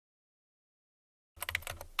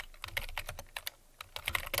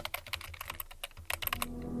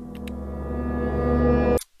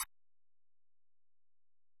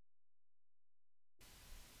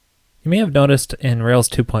You may have noticed in Rails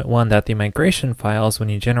 2.1 that the migration files, when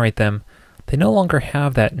you generate them, they no longer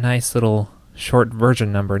have that nice little short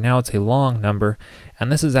version number. Now it's a long number,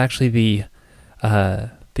 and this is actually the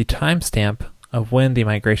timestamp of when the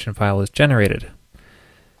migration file was generated.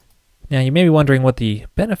 Now you may be wondering what the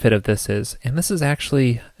benefit of this is, and this is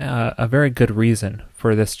actually a very good reason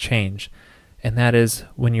for this change, and that is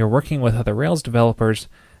when you're working with other Rails developers,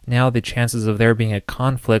 now the chances of there being a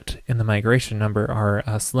conflict in the migration number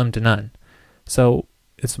are slim to none. So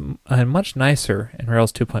it's much nicer in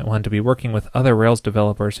Rails 2.1 to be working with other Rails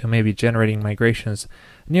developers who may be generating migrations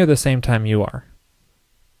near the same time you are.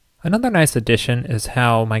 Another nice addition is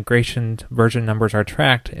how migration version numbers are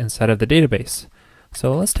tracked inside of the database.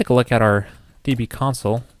 So let's take a look at our DB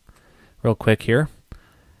console real quick here,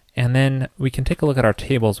 and then we can take a look at our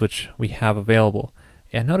tables which we have available.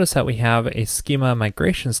 And notice that we have a schema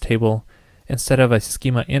migrations table instead of a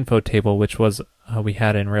schema info table, which was we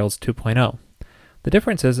had in Rails 2.0. The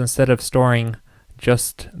difference is instead of storing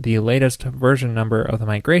just the latest version number of the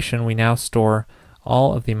migration, we now store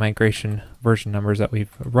all of the migration version numbers that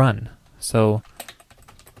we've run. So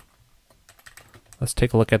let's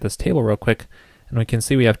take a look at this table real quick, and we can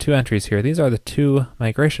see we have two entries here. These are the two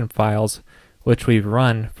migration files which we've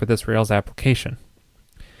run for this Rails application.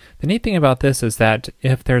 The neat thing about this is that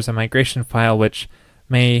if there's a migration file which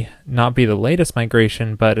may not be the latest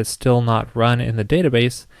migration but is still not run in the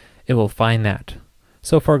database, it will find that.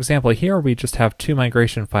 So for example, here we just have two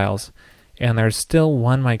migration files, and there's still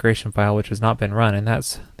one migration file which has not been run, and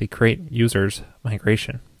that's the create users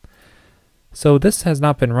migration. So this has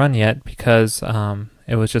not been run yet because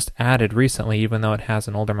it was just added recently, even though it has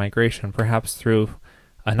an older migration, perhaps through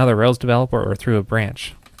another Rails developer or through a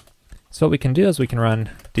branch. So what we can do is we can run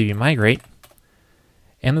dbmigrate,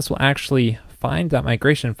 and this will actually find that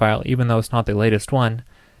migration file even though it's not the latest one,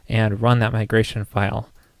 and run that migration file.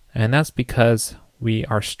 And that's because we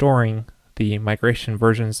are storing the migration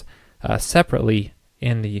versions separately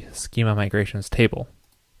in the schema migrations table.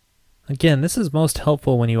 Again, this is most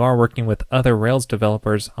helpful when you are working with other Rails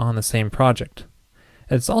developers on the same project.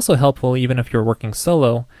 It's also helpful even if you're working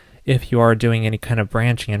solo, if you are doing any kind of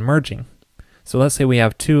branching and merging. So let's say we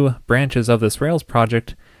have two branches of this Rails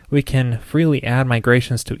project, we can freely add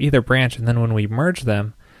migrations to either branch, and then when we merge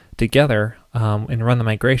them together and run the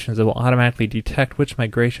migrations, it will automatically detect which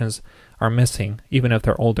migrations are missing, even if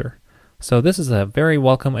they're older. So this is a very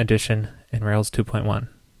welcome addition in Rails 2.1.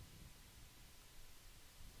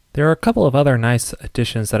 There are a couple of other nice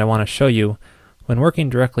additions that I want to show you when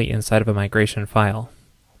working directly inside of a migration file.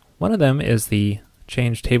 One of them is the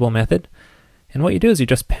change table method. And what you do is you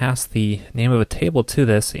just pass the name of a table to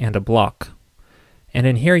this and a block. And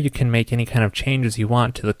in here you can make any kind of changes you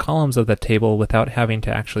want to the columns of the table without having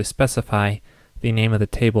to actually specify the name of the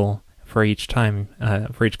table for each time,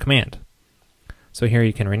 for each command. So here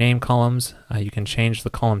you can rename columns, you can change the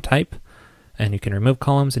column type, and you can remove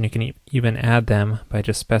columns, and you can even add them by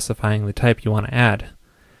just specifying the type you want to add.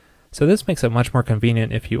 So this makes it much more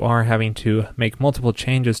convenient if you are having to make multiple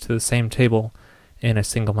changes to the same table in a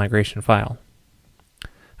single migration file.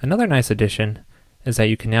 Another nice addition is that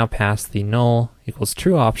you can now pass the null equals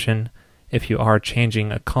true option if you are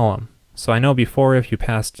changing a column. So I know before if you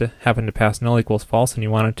happened to pass null equals false and you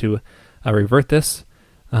wanted to revert this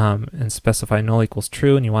and specify null equals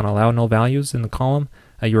true and you want to allow null values in the column,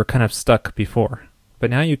 you were kind of stuck before. But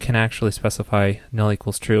now you can actually specify null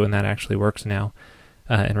equals true, and that actually works now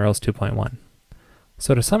in Rails 2.1.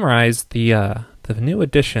 So to summarize, the new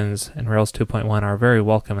additions in Rails 2.1 are very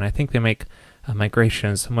welcome, and I think they make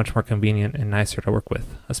migrations much more convenient and nicer to work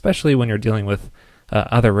with, especially when you're dealing with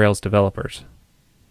other Rails developers.